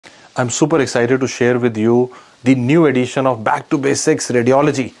I'm super excited to share with you the new edition of Back to Basics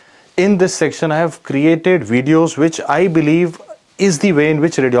Radiology. In this section, I have created videos which I believe is the way in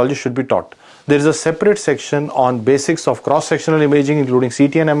which radiology should be taught. There is a separate section on basics of cross-sectional imaging, including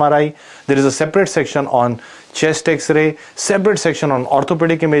CT and MRI. There is a separate section on chest X-ray, separate section on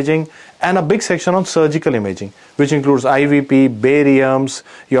orthopedic imaging, and a big section on surgical imaging, which includes IVP, bariums,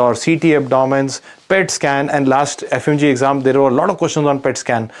 your CT abdomens, PET scan, and last FMGE exam, there were a lot of questions on PET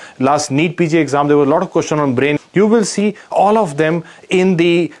scan. Last NEET PG exam, there were a lot of questions on brain. You will see all of them in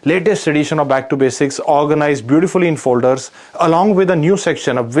the latest edition of Back to Basics, organized beautifully in folders, along with a new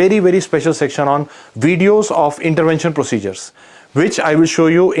section, a very special section on videos of intervention procedures, which I will show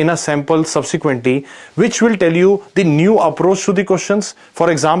you in a sample subsequently, which will tell you the new approach to the questions.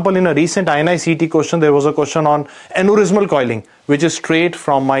 For example, in a recent INICET question, there was a question on aneurysmal coiling, which is straight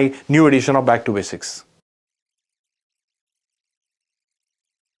from my new edition of Back to Basics.